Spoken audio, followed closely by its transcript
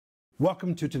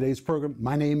Welcome to today's program.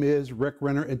 My name is Rick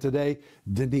Renner, and today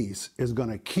Denise is going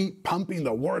to keep pumping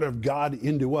the Word of God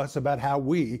into us about how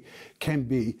we can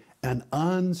be an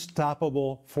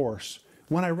unstoppable force.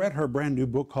 When I read her brand new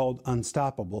book called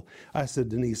Unstoppable, I said,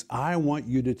 Denise, I want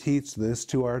you to teach this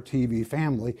to our TV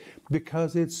family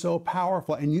because it's so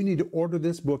powerful, and you need to order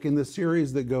this book in the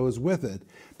series that goes with it.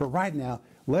 But right now,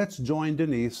 let's join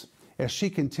Denise as she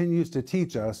continues to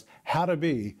teach us how to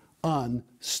be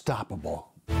unstoppable.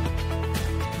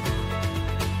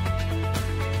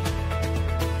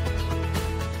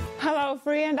 Hello,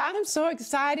 friend. I'm so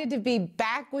excited to be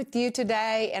back with you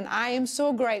today, and I am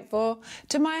so grateful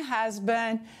to my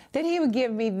husband that he would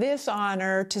give me this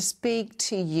honor to speak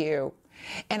to you.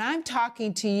 And I'm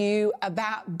talking to you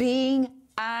about being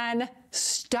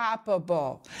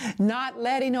unstoppable, not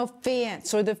letting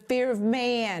offense or the fear of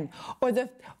man or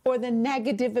the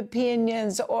negative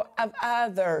opinions of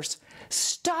others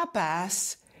stop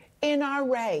us in our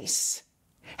race.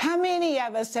 How many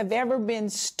of us have ever been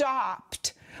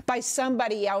stopped by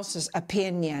somebody else's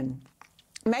opinion?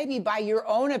 Maybe by your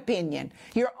own opinion.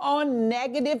 Your own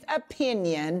negative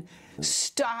opinion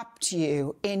stopped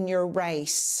you in your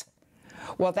race.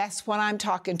 Well, that's what I'm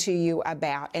talking to you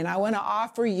about. And I want to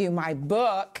offer you my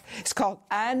book. It's called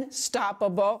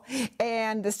Unstoppable.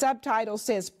 And the subtitle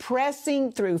says,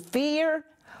 Pressing Through Fear,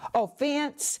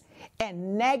 Offense,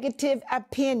 and Negative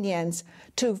Opinions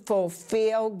to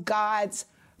Fulfill God's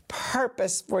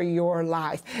Purpose for your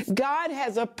life. God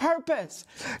has a purpose.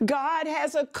 God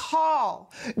has a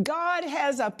call. God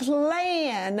has a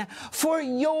plan for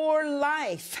your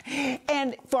life.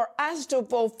 And for us to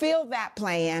fulfill that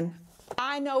plan,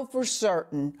 I know for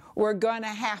certain we're going to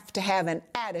have an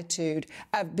attitude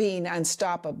of being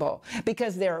unstoppable,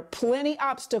 because there are plenty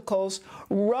obstacles,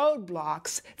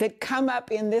 roadblocks that come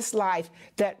up in this life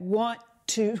that want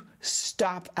to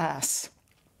stop us.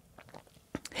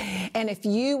 And if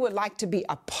you would like to be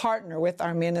a partner with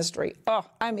our ministry,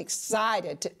 I'm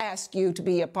excited to ask you to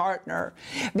be a partner,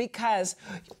 because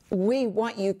we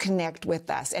want you to connect with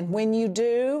us. And when you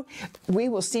do, we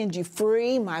will send you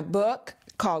free my book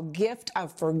called Gift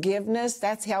of Forgiveness.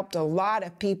 That's helped a lot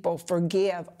of people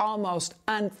forgive almost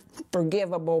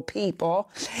unforgivable people.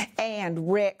 And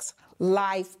Rick's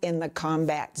Life in the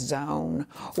Combat Zone.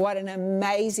 What an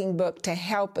amazing book to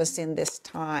help us in this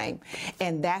time.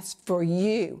 And that's for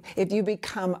you if you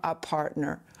become a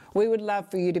partner. We would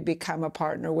love for you to become a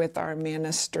partner with our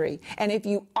ministry. And if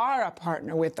you are a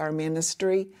partner with our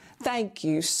ministry, thank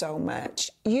you so much.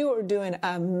 You are doing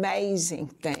amazing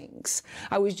things.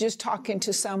 I was just talking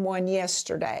to someone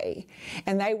yesterday,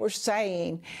 and they were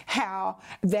saying how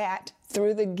that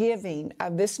through the giving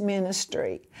of this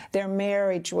ministry, their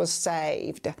marriage was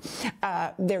saved,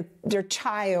 their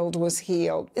child was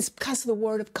healed. It's because of the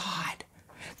Word of God.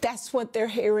 That's what they're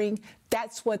hearing.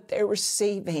 That's what they're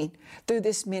receiving through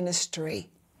this ministry.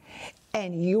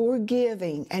 And your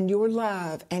giving and your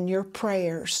love and your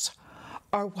prayers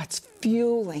are what's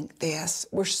fueling this.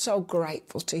 We're so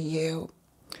grateful to you.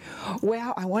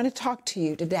 Well, I want to talk to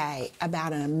you today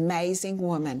about an amazing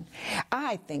woman.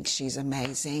 I think she's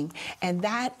amazing, and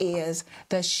that is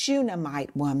the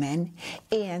Shunammite woman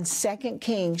in 2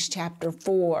 Kings chapter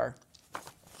 4.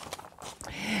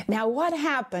 Now, what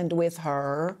happened with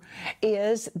her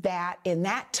is that in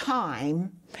that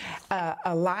time,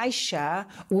 Elisha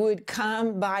would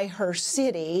come by her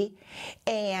city,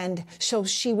 and so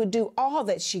she would do all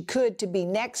that she could to be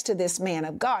next to this man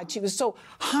of God. She was so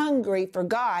hungry for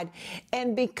God,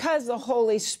 and because the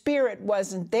Holy Spirit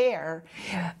wasn't there,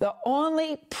 the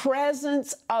only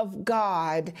presence of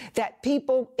God that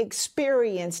people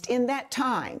experienced in that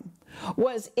time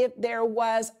was if there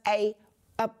was a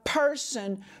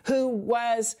person who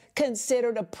was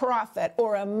considered a prophet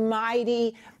or a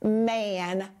mighty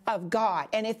man of God.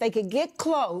 And if they could get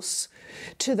close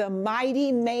to the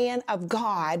mighty man of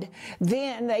God,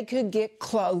 then they could get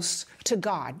close to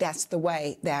God. That's the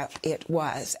way that it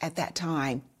was at that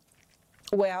time.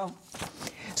 Well,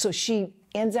 so she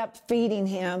ends up feeding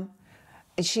him,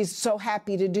 and she's so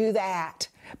happy to do that.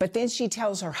 But then she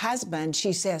tells her husband,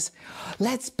 she says,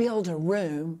 let's build a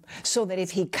room so that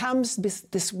if he comes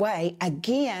this way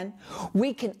again,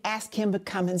 we can ask him to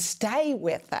come and stay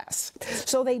with us.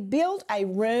 So they built a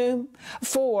room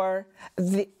for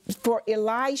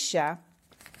Elisha.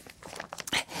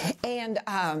 And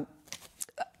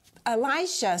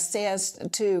Elisha says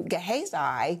to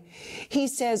Gehazi, he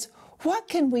says, what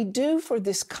can we do for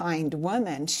this kind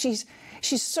woman? She's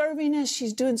serving us.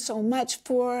 She's doing so much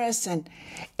for us. And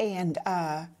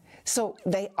so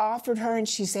they offered her, and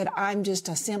she said, I'm just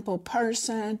a simple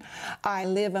person. I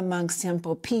live among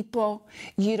simple people.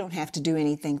 You don't have to do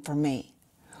anything for me.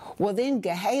 Well, then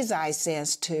Gehazi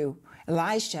says to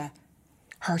Elisha,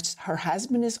 her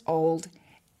husband is old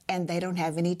and they don't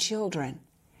have any children.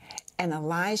 And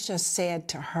Elisha said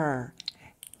to her,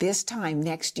 this time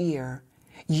next year,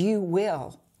 you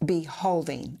will be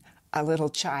holding a little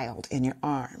child in your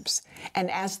arms.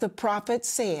 And as the prophet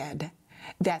said,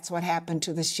 that's what happened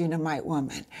to the Shunammite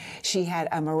woman. She had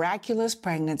a miraculous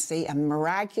pregnancy, a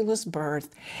miraculous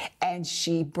birth, and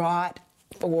she brought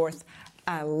forth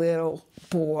a little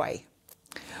boy.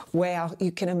 Well,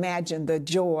 you can imagine the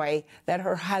joy that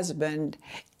her husband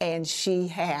and she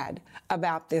had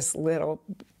about this little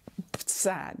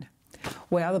son.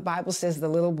 Well, the Bible says the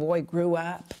little boy grew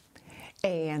up,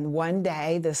 and one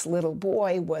day this little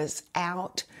boy was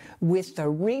out with the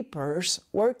reapers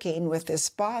working with his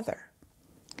father.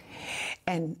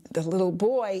 And the little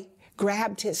boy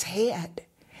grabbed his head,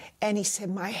 and he said,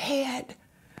 my head,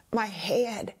 my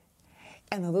head.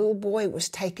 And the little boy was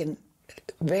taken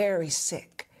very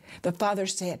sick. The father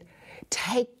said,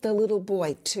 take the little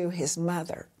boy to his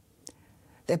mother.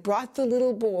 They brought the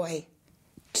little boy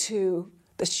to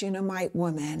the Shunammite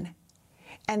woman,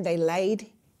 and they laid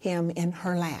him in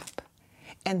her lap.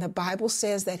 And the Bible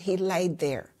says that he laid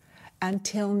there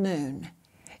until noon.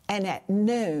 And at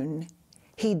noon,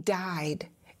 he died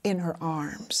in her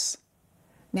arms.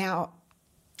 Now,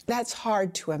 that's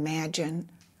hard to imagine.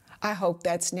 I hope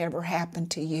that's never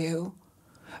happened to you.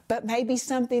 But maybe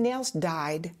something else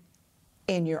died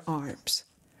in your arms.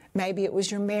 Maybe it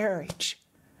was your marriage.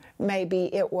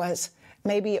 Maybe it was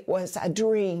a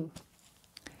dream.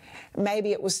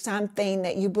 Maybe it was something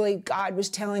that you believed God was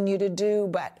telling you to do,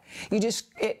 but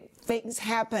things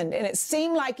happened and it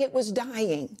seemed like it was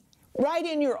dying right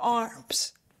in your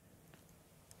arms.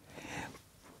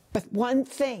 But one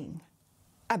thing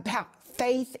about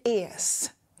faith is,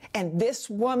 and this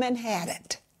woman had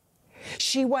it,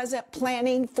 she wasn't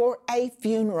planning for a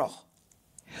funeral.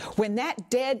 When that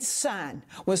dead son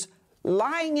was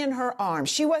lying in her arms,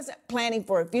 she wasn't planning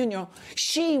for a funeral.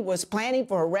 She was planning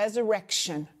for a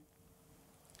resurrection.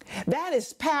 That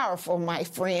is powerful, my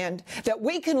friend, that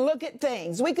we can look at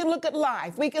things, we can look at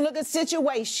life, we can look at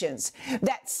situations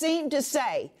that seem to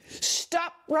say,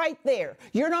 stop right there.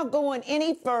 You're not going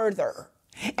any further.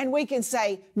 And we can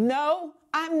say, no,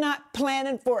 I'm not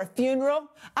planning for a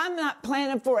funeral. I'm not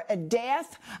planning for a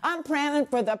death. I'm planning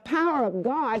for the power of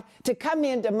God to come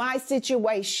into my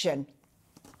situation.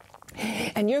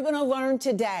 And you're going to learn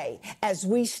today as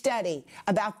we study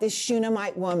about this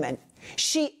Shunammite woman.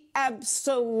 She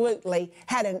absolutely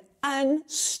had an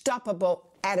unstoppable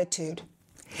attitude.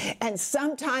 And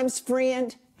sometimes,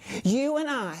 friend, you and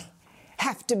I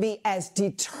have to be as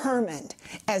determined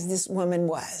as this woman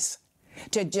was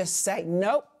to just say,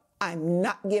 nope, I'm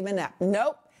not giving up.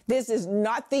 Nope, this is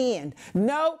not the end.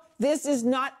 No, this is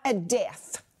not a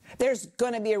death. There's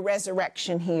going to be a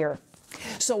resurrection here.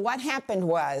 So what happened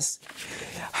was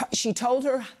she told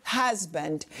her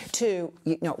husband to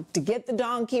get the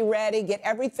donkey ready, get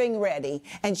everything ready,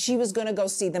 and she was going to go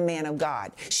see the man of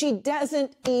God. She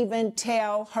doesn't even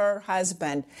tell her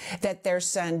husband that their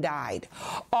son died.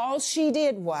 All she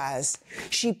did was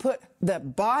she put the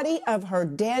body of her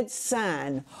dead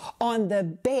son on the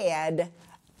bed,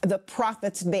 the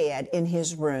prophet's bed in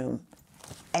his room,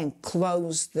 and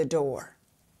closed the door.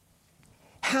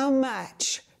 How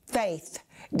much faith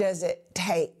does it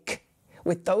take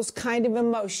with those kind of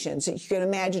emotions that you can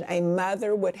imagine a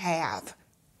mother would have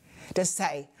to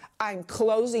say, I'm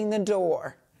closing the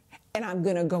door and I'm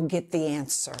going to go get the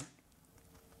answer?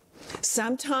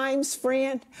 Sometimes,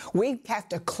 friend, we have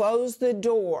to close the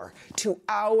door to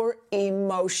our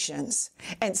emotions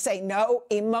and say, no,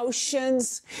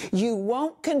 emotions, you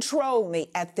won't control me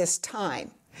at this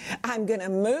time. I'm going to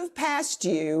move past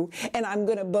you, and I'm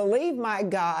going to believe my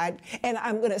God, and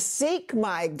I'm going to seek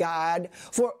my God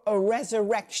for a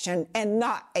resurrection and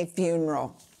not a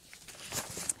funeral.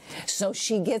 So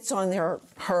she gets on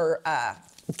her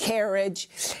carriage,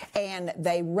 and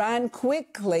they run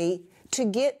quickly to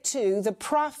get to the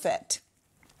prophet.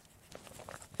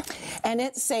 And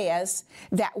it says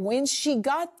that when she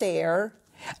got there,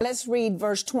 let's read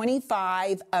verse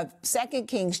 25 of 2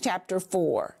 Kings chapter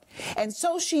 4. And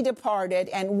so she departed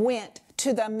and went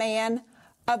to the man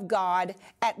of God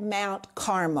at Mount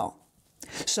Carmel.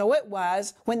 So it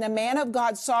was, when the man of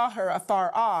God saw her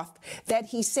afar off, that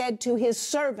he said to his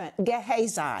servant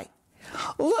Gehazi,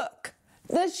 look,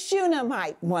 the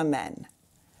Shunammite woman.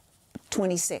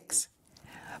 26.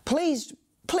 Please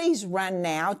run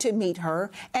now to meet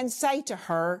her and say to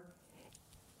her,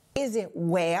 is it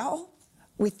well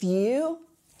with you?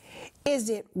 Is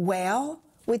it well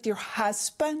with your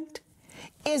husband?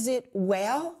 Is it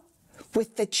well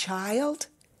with the child?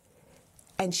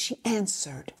 And she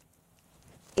answered,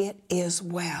 "It is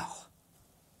well."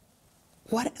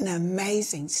 What an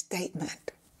amazing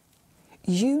statement.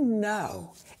 You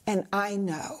know, and I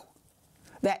know,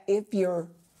 that if your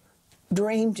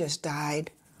dream just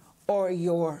died, or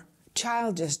your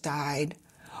child just died,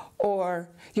 or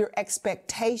your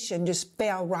expectation just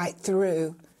fell right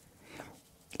through,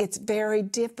 it's very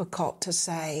difficult to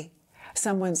say.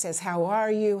 Someone says, "How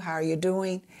are you? How are you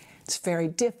doing?" It's very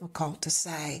difficult to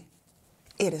say,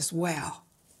 "It is well."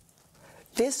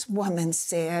 This woman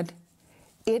said,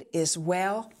 "It is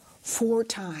well," 4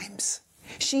 times.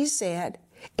 She said,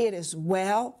 "It is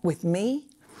well with me.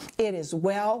 It is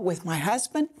well with my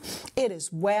husband. It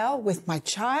is well with my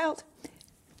child.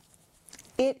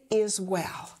 It is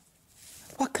well."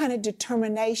 What kind of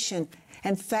determination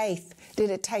and faith did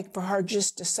it take for her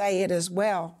just to say it is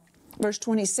well? Verse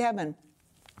 27.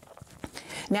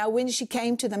 Now when she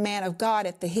came to the man of God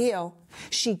at the hill,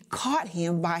 she caught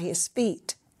him by his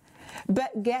feet.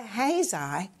 But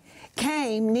Gehazi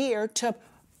came near to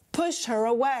push her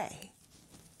away.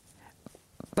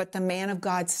 But the man of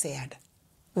God said,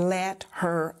 "Let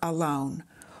her alone,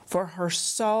 for her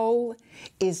soul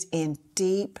is in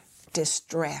deep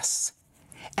distress,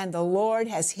 and the Lord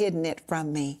has hidden it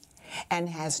from me and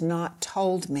has not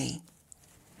told me."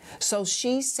 So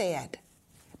she said,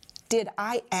 "Did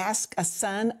I ask a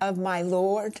son of my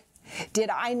Lord? Did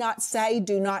I not say,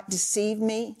 'Do not deceive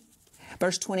me'?"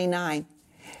 Verse 29.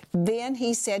 Then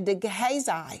he said to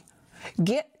Gehazi,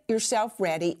 "Get yourself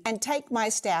ready and take my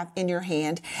staff in your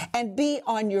hand and be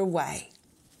on your way.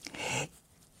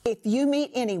 If you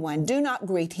meet anyone, do not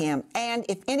greet him, and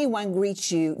if anyone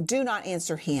greets you, do not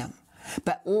answer him,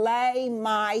 but lay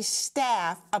my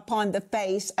staff upon the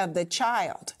face of the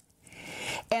child."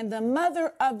 And the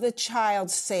mother of the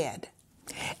child said,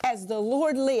 "As the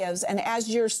Lord lives and as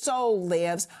your soul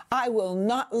lives, I will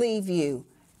not leave you."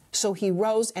 So he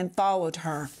rose and followed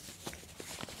her.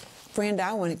 Friend,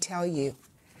 I want to tell you,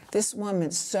 this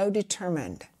woman's so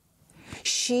determined.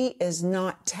 She is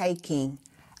not taking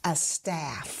a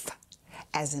staff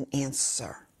as an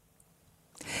answer.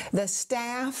 The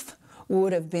staff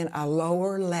would have been a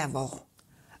lower level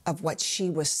of what she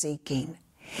was seeking.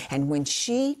 And when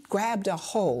she grabbed a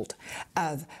hold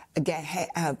of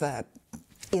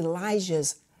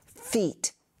Elijah's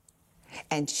feet,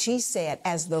 and she said,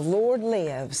 "As the Lord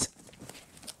lives,"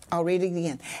 I'll read it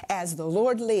again, "As the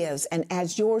Lord lives and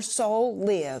as your soul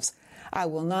lives, I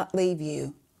will not leave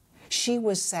you." She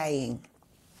was saying,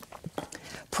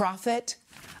 "Prophet,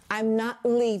 I'm not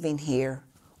leaving here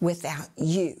without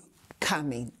you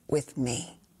coming with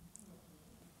me."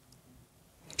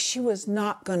 She was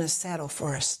not going to settle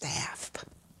for a staff.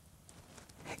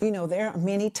 You know, there are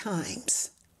many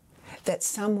times that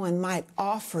someone might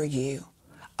offer you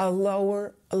a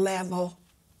lower level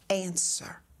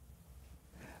answer.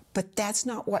 But that's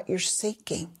not what you're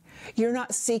seeking. You're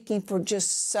not seeking for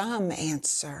just some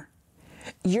answer.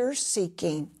 You're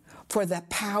seeking for the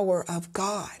power of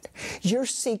God. You're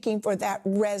seeking for that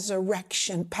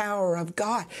resurrection power of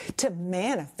God to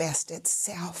manifest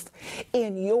itself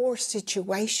in your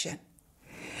situation.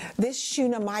 This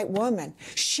Shunammite woman,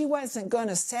 she wasn't going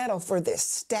to settle for this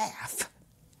staff.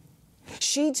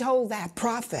 She told that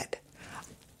prophet,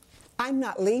 "I'm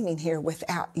not leaving here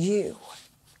without you."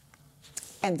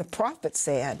 And the prophet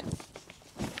said,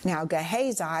 now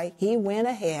Gehazi, he went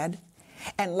ahead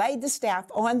and laid the staff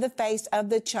on the face of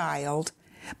the child,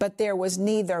 but there was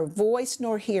neither voice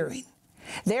nor hearing.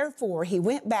 Therefore he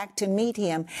went back to meet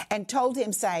him and told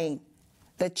him, saying,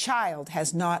 "The child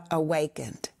has not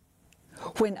awakened."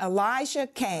 When Elijah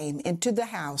came into the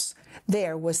house,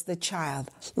 there was the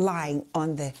child lying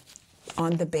on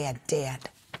the bed dead.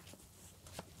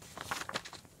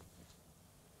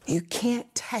 You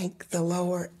can't take the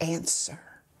lower answer.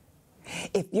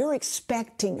 If you're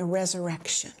expecting a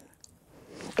resurrection,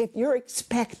 if you're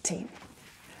expecting,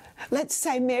 let's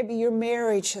say maybe your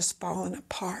marriage has fallen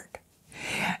apart.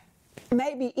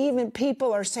 Maybe even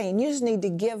people are saying you just need to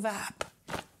give up.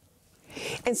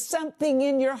 And something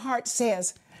in your heart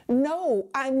says, "No,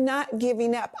 I'm not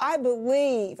giving up. I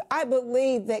believe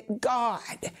that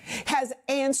God has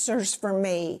answers for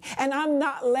me, and I'm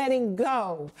not letting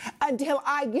go until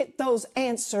I get those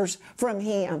answers from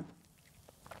Him."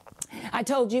 I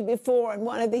told you before in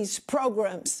one of these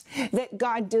programs that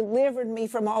God delivered me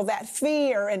from all that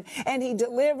fear, and He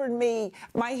delivered me,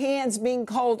 my hands being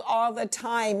cold all the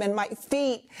time and my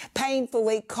feet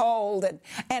painfully cold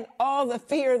and all the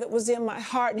fear that was in my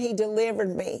heart, and He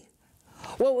delivered me.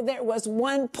 Well, there was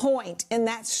one point in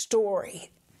that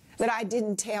story that I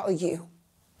didn't tell you.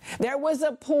 There was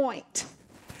a point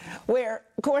where,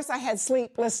 of course, I had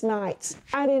sleepless nights.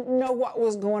 I didn't know what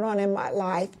was going on in my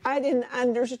life. I didn't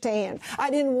understand. I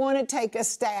didn't want to take a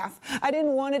staff. I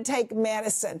didn't want to take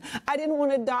medicine. I didn't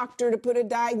want a doctor to put a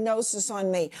diagnosis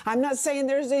on me. I'm not saying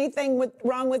there's anything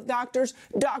wrong with doctors.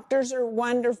 Doctors are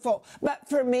wonderful. But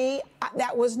for me,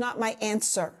 that was not my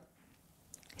answer.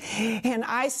 And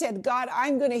I said, God,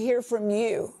 I'm going to hear from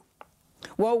you.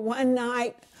 Well, one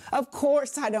night, of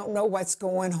course, I don't know what's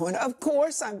going on. Of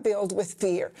course, I'm filled with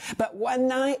fear. But one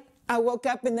night, I woke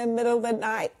up in the middle of the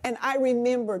night, and I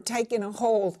remember taking a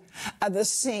hold of the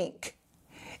sink.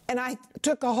 And I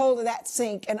took a hold of that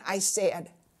sink, and I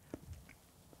said,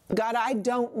 God, I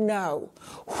don't know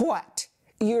what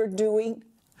you're doing.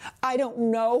 I don't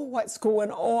know what's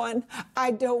going on.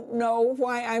 I don't know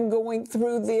why I'm going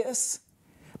through this.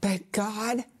 But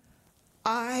God,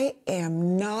 I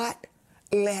am not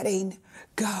letting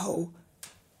go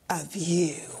of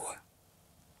you.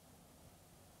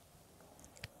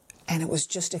 And it was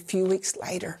just a few weeks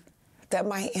later that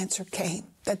my answer came,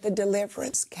 that the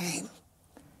deliverance came.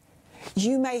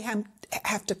 You may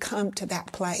have to come to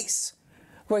that place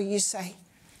where you say,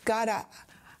 God,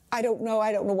 I don't know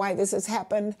why this has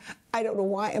happened. I don't know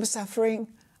why I'm suffering.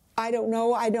 I don't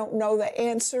know the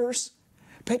answers.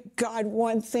 But God,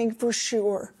 one thing for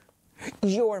sure,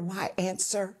 you're my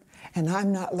answer. And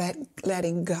I'm not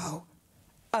letting go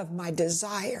of my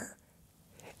desire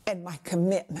and my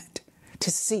commitment to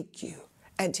seek you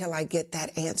until I get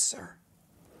that answer.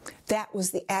 That was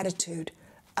the attitude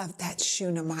of that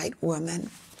Shunammite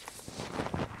woman.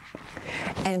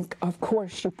 And of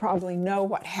course, you probably know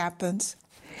what happens.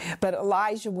 But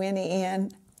Elijah went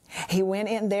in. He went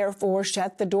in, therefore,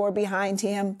 shut the door behind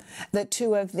him, the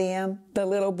two of them, the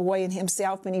little boy and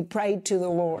himself, and he prayed to the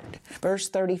Lord. Verse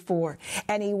 34,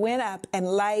 and he went up and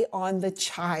lay on the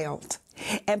child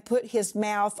and put his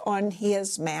mouth on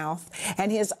his mouth and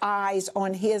his eyes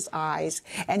on his eyes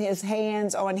and his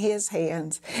hands on his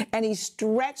hands. And he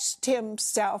stretched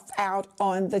himself out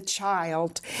on the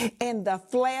child, and the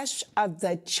flesh of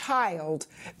the child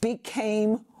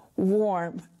became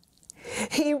warm.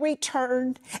 He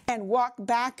returned and walked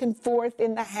back and forth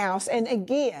in the house and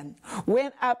again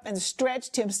went up and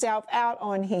stretched himself out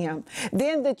on him.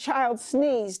 Then the child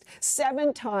sneezed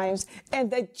 7 times, and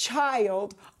the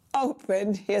child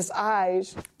opened his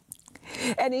eyes.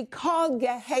 And he called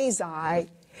Gehazi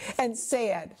and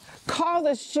said, call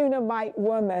the Shunammite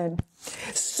woman.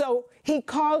 So he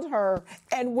called her,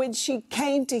 and when she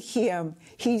came to him,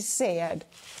 he said,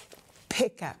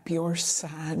 pick up your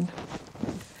son.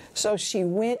 So she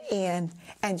went in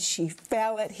and she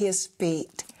fell at his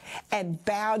feet and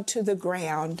bowed to the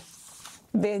ground.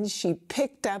 Then she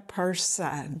picked up her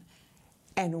son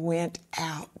and went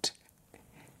out.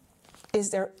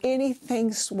 Is there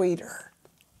anything sweeter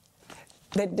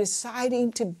than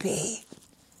deciding to be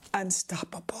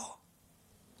unstoppable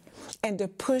and to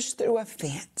push through a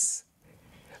fence?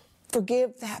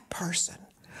 Forgive that person.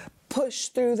 Push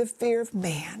through the fear of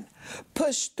man.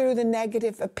 Push through the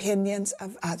negative opinions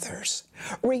of others.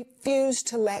 Refuse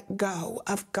to let go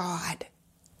of God.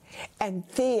 And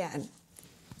then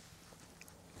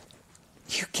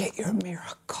you get your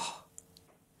miracle.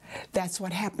 That's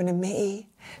what happened to me.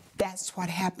 That's what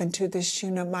happened to the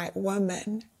Shunammite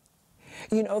woman.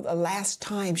 You know, the last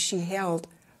time she held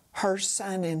her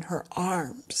son in her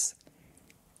arms,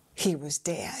 he was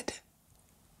dead.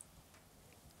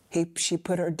 She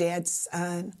put her dead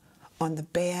son on the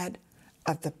bed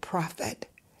of the prophet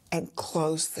and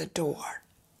closed the door.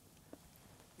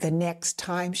 The next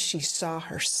time she saw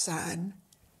her son,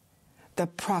 the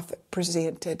prophet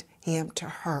presented him to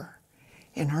her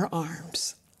in her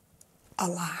arms,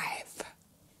 alive.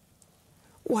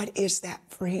 What is that,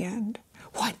 friend?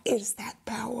 What is that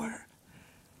power?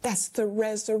 That's the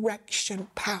resurrection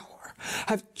power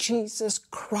of Jesus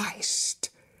Christ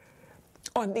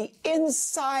on the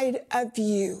inside of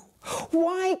you.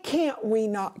 Why can't we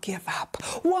not give up?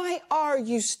 Why are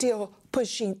you still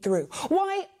pushing through?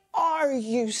 Why are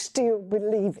you still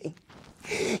believing?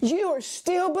 You are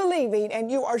still believing and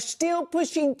you are still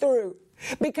pushing through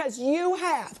because you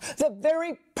have the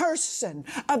very person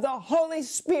of the Holy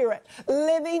Spirit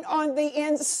living on the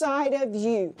inside of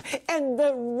you and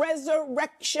the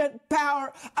resurrection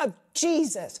power of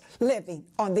Jesus living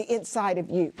on the inside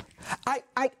of you. I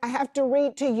have to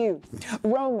read to you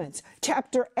Romans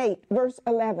chapter 8, verse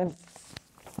 11.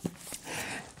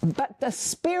 But the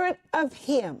Spirit of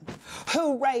him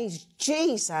who raised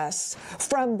Jesus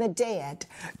from the dead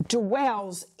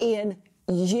dwells in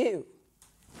you.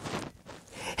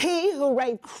 He who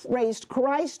raised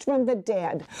Christ from the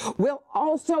dead will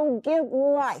also give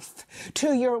life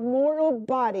to your mortal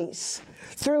bodies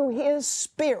through his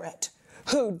Spirit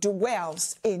who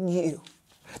dwells in you.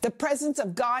 The presence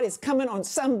of God is coming on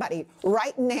somebody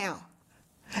right now.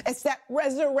 It's that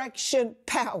resurrection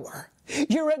power.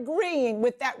 You're agreeing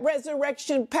with that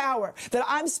resurrection power that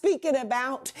I'm speaking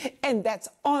about, and that's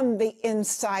on the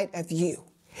inside of you.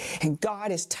 And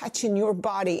God is touching your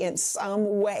body in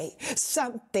some way,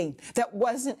 something that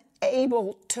wasn't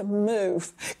able to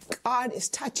move. God is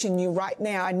touching you right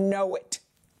now. I know it.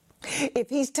 If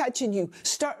he's touching you,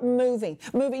 start moving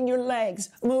your legs,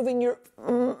 moving your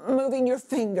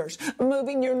fingers,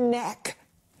 moving your neck.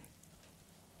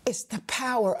 It's the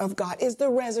power of God. It's the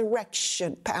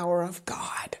resurrection power of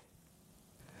God.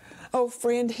 Oh,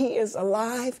 friend, he is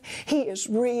alive. He is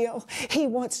real.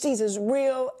 He's as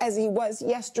real as he was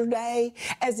yesterday,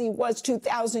 as he was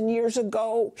 2,000 years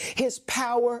ago. His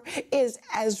power is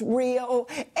as real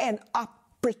and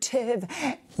operative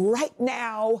right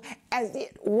now as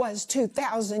it was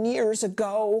 2,000 years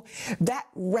ago. That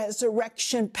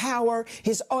resurrection power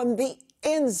is on the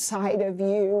inside of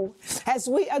you. As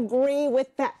we agree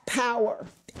with that power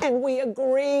and we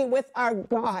agree with our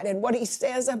God and what he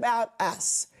says about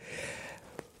us,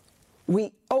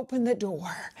 we open the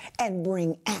door and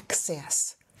bring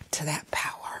access to that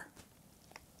power.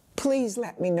 Please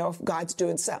let me know if God's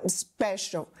doing something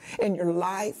special in your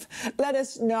life. Let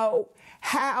us know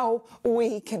how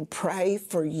we can pray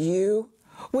for you.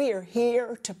 We are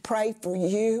here to pray for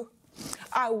you.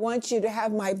 I want you to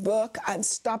have my book,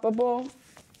 Unstoppable.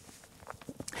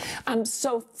 I'm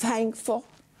so thankful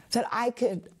that I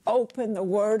could open the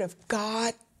Word of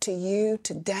God to you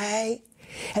today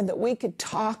and that we could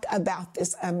talk about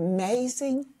this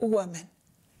amazing woman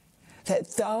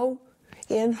that though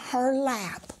in her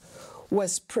lap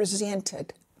was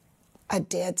presented a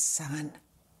dead son,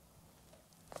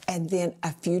 and then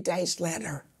a few days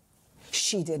later,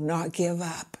 she did not give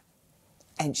up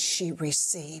and she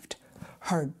received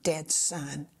her dead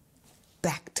son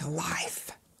back to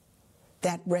life.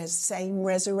 That same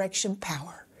resurrection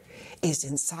power is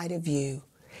inside of you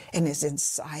and is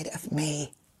inside of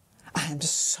me. I am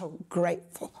so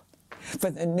grateful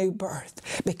for the new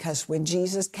birth, because when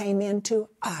Jesus came into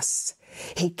us,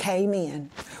 he came in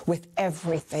with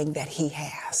everything that he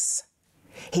has.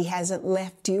 He hasn't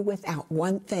left you without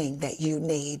one thing that you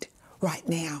need right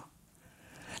now.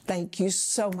 Thank you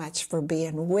so much for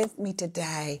being with me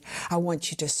today. I want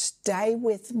you to stay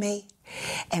with me,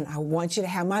 and I want you to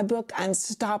have my book,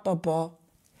 Unstoppable,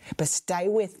 but stay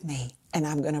with me, and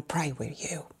I'm going to pray with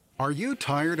you. Are you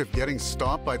tired of getting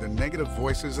stopped by the negative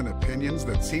voices and opinions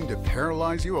that seem to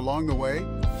paralyze you along the way?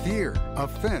 Fear,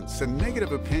 offense, and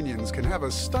negative opinions can have a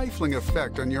stifling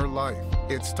effect on your life.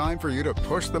 It's time for you to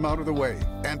push them out of the way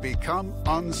and become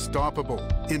unstoppable.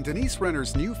 In Denise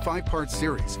Renner's new 5-part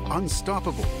series,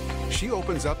 Unstoppable, she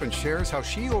opens up and shares how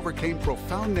she overcame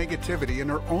profound negativity in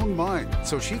her own mind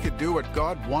so she could do what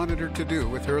God wanted her to do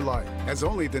with her life, as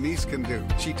only Denise can do.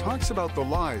 She talks about the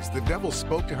lies the devil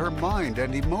spoke to her mind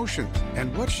and emotions,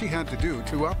 and what she had to do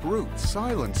to uproot,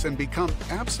 silence, and become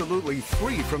absolutely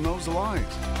free from those lies.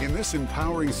 In this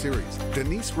empowering series,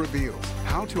 Denise reveals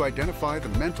how to identify the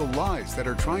mental lies that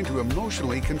are trying to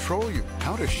emotionally control you,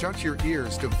 how to shut your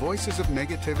ears to voices of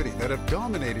negativity that have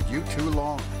dominated you too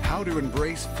long, how to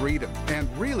embrace freedom and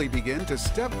really begin to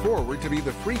step forward to be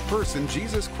the free person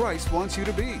Jesus Christ wants you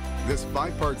to be. This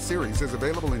 5-part series is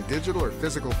available in digital or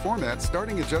physical format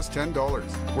starting at just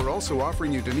 $10. We're also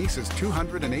offering you Denise's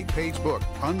 208-page book,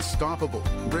 Unstoppable.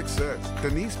 Rick says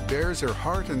Denise bears her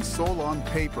heart and soul on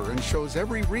paper and shows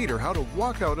every reader how to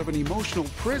walk out of an emotional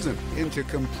prison into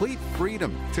complete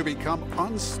freedom to become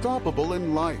unstoppable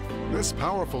in life. This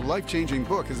powerful, life-changing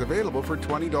book is available for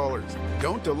 $20.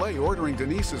 Don't delay ordering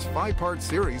Denise's 5-part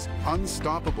series,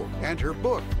 Unstoppable, and her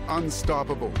book,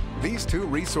 Unstoppable. These two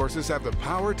resources have the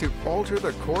power to alter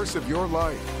the course of your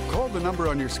life. Call the number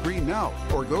on your screen now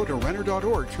or go to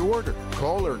Renner.org to order.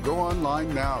 Call or go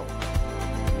online now.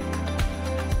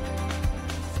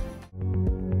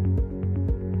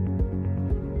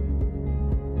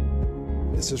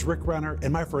 This is Rick Renner,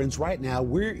 and my friends, right now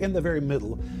we're in the very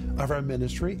middle of our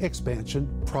ministry expansion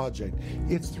project.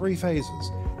 It's 3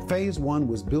 phases. Phase 1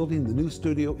 was building the new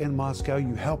studio in Moscow.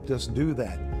 You helped us do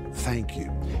that. Thank you.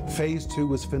 Phase 2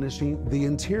 was finishing the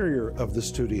interior of the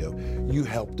studio. You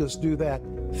helped us do that.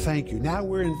 Thank you. Now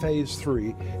we're in Phase 3,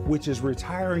 which is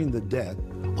retiring the debt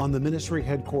on the ministry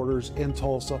headquarters in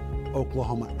Tulsa,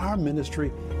 Oklahoma. Our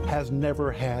ministry has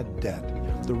never had debt.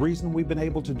 The reason we've been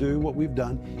able to do what we've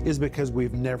done is because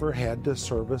we've never had to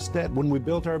service debt. When we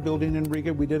built our building in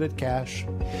Riga, we did it cash.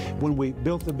 When we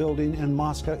built the building in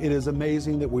Moscow, it is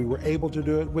amazing that we were able to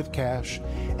do it with cash.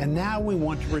 And now we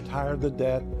want to retire the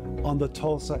debt on the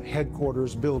Tulsa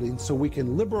headquarters building so we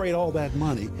can liberate all that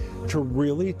money to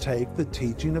really take the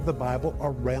teaching of the Bible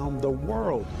around the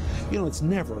world. You know, it's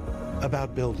never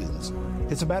about buildings.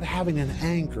 It's about having an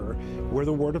anchor where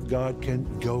the Word of God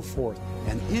can go forth.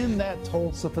 And in that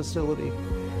Tulsa facility,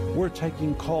 we're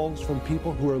taking calls from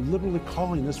people who are literally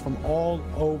calling us from all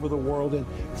over the world. And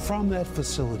from that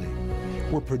facility,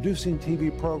 we're producing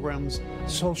TV programs,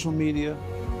 social media,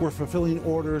 we're fulfilling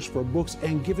orders for books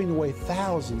and giving away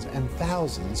thousands and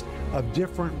thousands of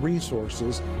different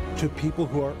resources to people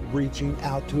who are reaching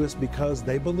out to us because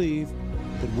they believe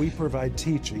that we provide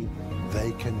teaching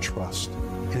they can trust.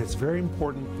 And it's very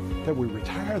important that we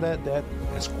retire that debt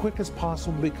as quick as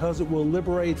possible because it will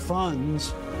liberate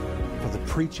funds for the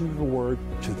preaching of the Word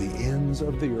to the ends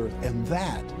of the earth. And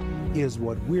that is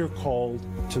what we're called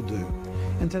to do.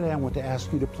 And today I want to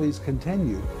ask you to please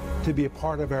continue to be a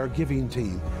part of our giving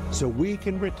team so we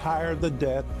can retire the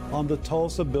debt on the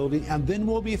Tulsa building, and then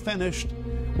we'll be finished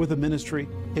with the ministry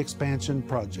expansion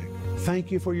project.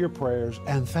 Thank you for your prayers,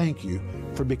 and thank you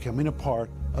for becoming a part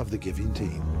of the giving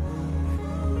team.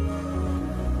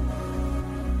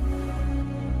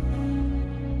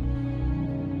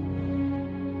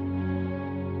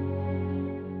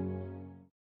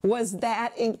 Was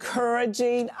that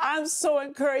encouraging? I'm so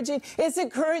encouraging. It's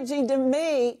encouraging to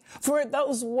me for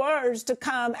those words to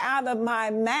come out of my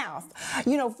mouth.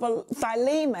 You know,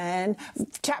 Philemon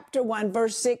chapter 1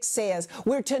 verse 6 says,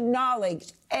 we're to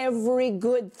acknowledge every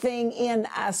good thing in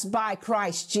us by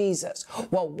Christ Jesus.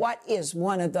 Well, what is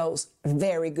one of those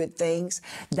very good things?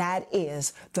 That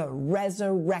is the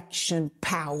resurrection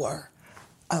power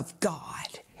of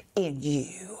God in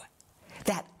you.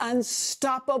 That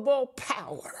unstoppable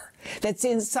power that's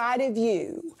inside of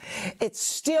you. It's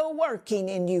still working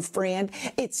in you, friend.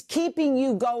 It's keeping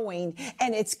you going,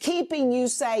 and it's keeping you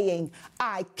saying,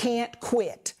 I can't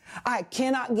quit. I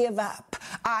cannot give up.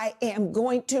 I am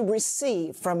going to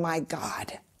receive from my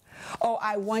God. Oh,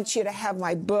 I want you to have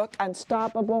my book,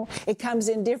 Unstoppable. It comes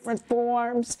in different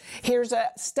forms. Here's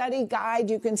a study guide.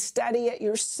 You can study it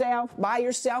yourself, by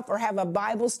yourself, or have a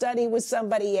Bible study with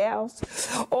somebody else,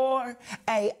 or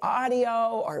a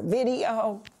audio or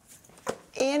video,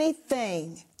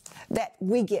 anything that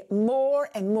we get more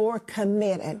and more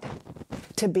committed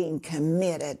to being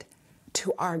committed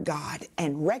to our God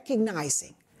and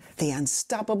recognizing the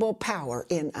unstoppable power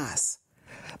in us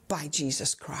by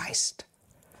Jesus Christ.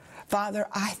 Father,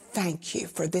 I thank you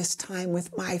for this time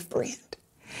with my friend.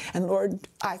 And Lord,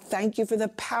 I thank you for the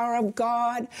power of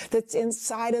God that's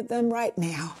inside of them right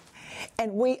now.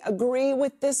 And we agree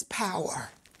with this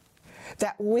power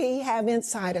that we have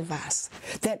inside of us,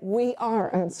 that we are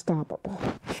unstoppable,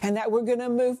 and that we're going to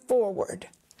move forward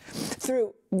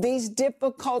through these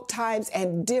difficult times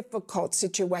and difficult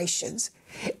situations,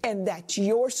 and that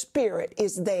your Spirit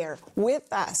is there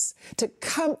with us to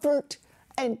comfort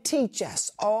and teach us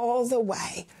all the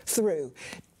way through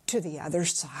to the other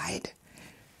side.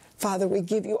 Father, we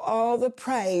give you all the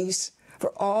praise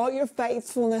for all your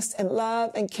faithfulness and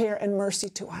love and care and mercy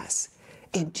to us.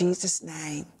 In Jesus'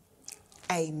 name,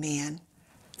 amen.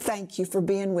 Thank you for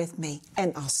being with me,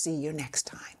 and I'll see you next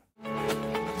time.